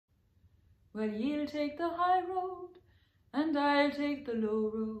Well, ye'll take the high road, and I'll take the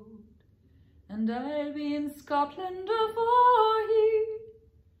low road, and I'll be in Scotland afore ye.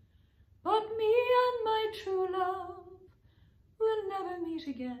 But me and my true love will never meet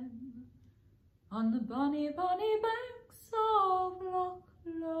again on the bonny, bonny banks of Loch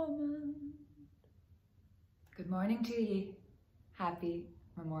Lomond. Good morning to ye. Happy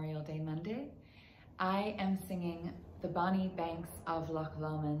Memorial Day Monday. I am singing The Bonny Banks of Loch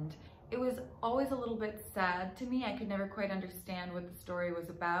Lomond. It was always a little bit sad to me. I could never quite understand what the story was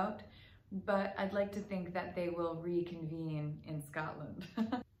about, but I'd like to think that they will reconvene in Scotland.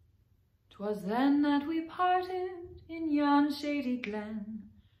 'Twas then that we parted in yon shady glen,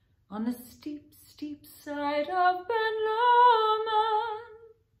 on the steep, steep side of Ben Lomond,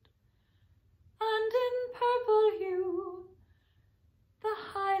 and in purple hue the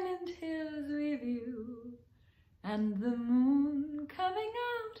Highland hills we view, and the moon coming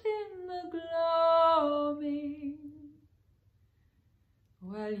out in the gloaming.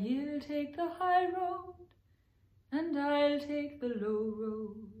 Well, ye'll take the high road, and I'll take the low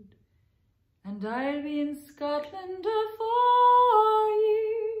road, and I'll be in Scotland afore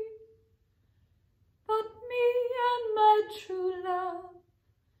ye. But me and my true love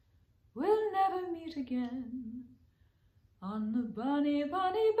will never meet again on the bonny,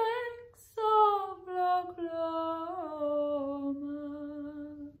 bonny banks of Loch Lomond.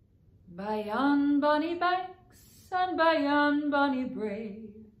 By yon bonny banks and by yon bonny brae,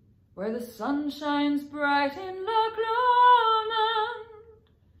 where the sun shines bright in Loch Lomond,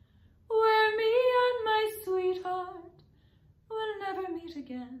 where me and my sweetheart will never meet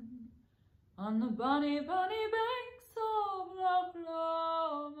again on the bonny, bonny banks of Loch Lomond.